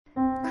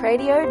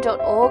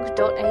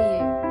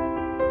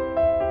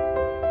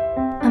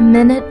www.catholic.radio.org.au. A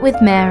Minute with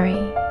Mary,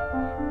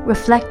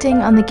 reflecting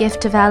on the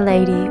gift of Our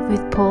Lady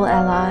with Paul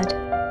Ellard.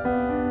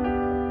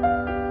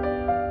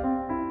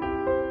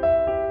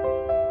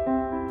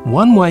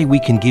 One way we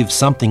can give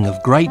something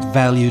of great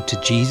value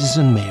to Jesus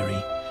and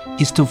Mary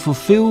is to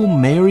fulfill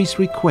Mary's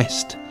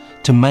request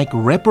to make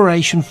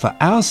reparation for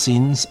our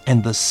sins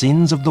and the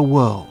sins of the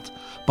world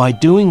by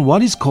doing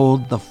what is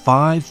called the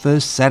 5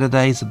 first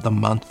Saturdays of the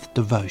month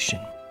devotion.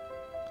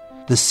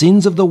 The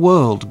sins of the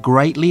world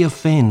greatly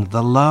offend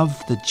the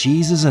love that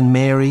Jesus and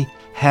Mary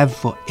have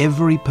for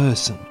every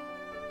person.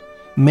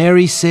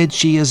 Mary said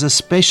she is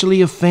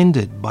especially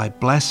offended by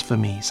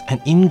blasphemies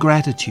and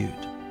ingratitude.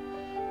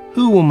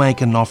 Who will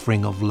make an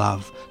offering of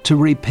love to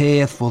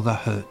repair for the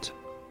hurt?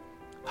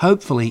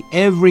 Hopefully,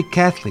 every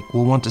Catholic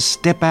will want to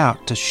step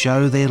out to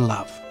show their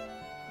love.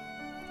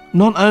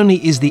 Not only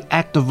is the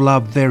act of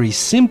love very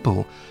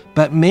simple,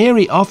 but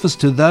Mary offers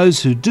to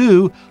those who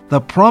do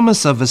the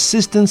promise of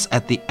assistance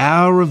at the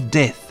hour of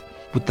death,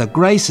 with the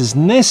graces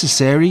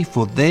necessary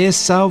for their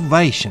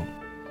salvation.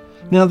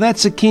 Now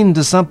that's akin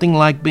to something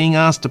like being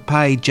asked to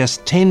pay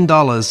just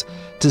 $10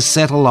 to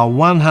settle a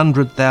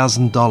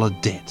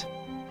 $100,000 debt.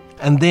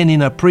 And then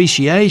in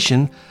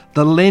appreciation,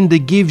 the lender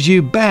gives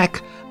you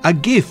back a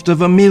gift of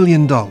 $1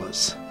 million.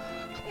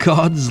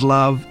 God's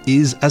love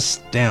is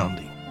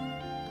astounding.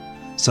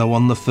 So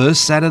on the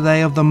first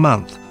Saturday of the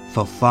month,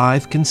 for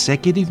 5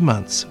 consecutive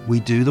months, we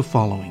do the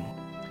following.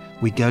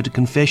 We go to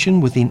confession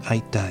within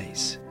 8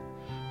 days.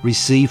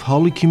 Receive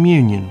Holy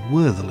Communion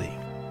worthily.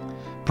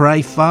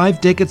 Pray 5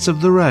 decades of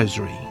the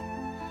Rosary.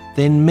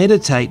 Then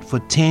meditate for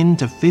 10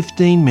 to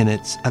 15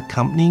 minutes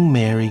accompanying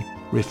Mary,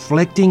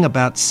 reflecting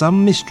about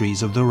some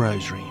mysteries of the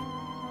Rosary.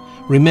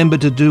 Remember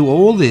to do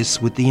all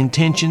this with the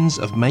intentions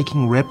of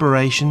making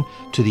reparation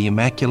to the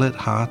Immaculate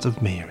Heart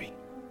of Mary.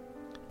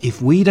 If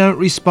we don't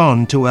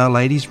respond to Our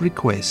Lady's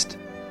request,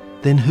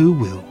 then who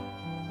will?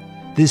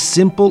 This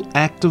simple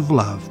act of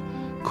love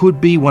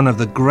could be one of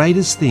the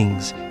greatest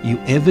things you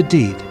ever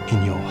did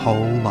in your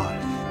whole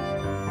life.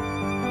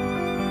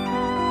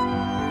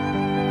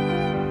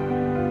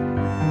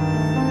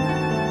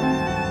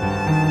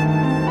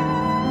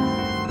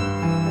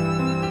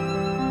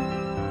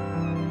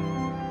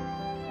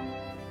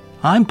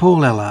 I'm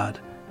Paul Ellard,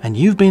 and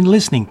you've been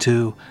listening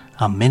to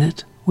A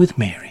Minute with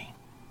Mary.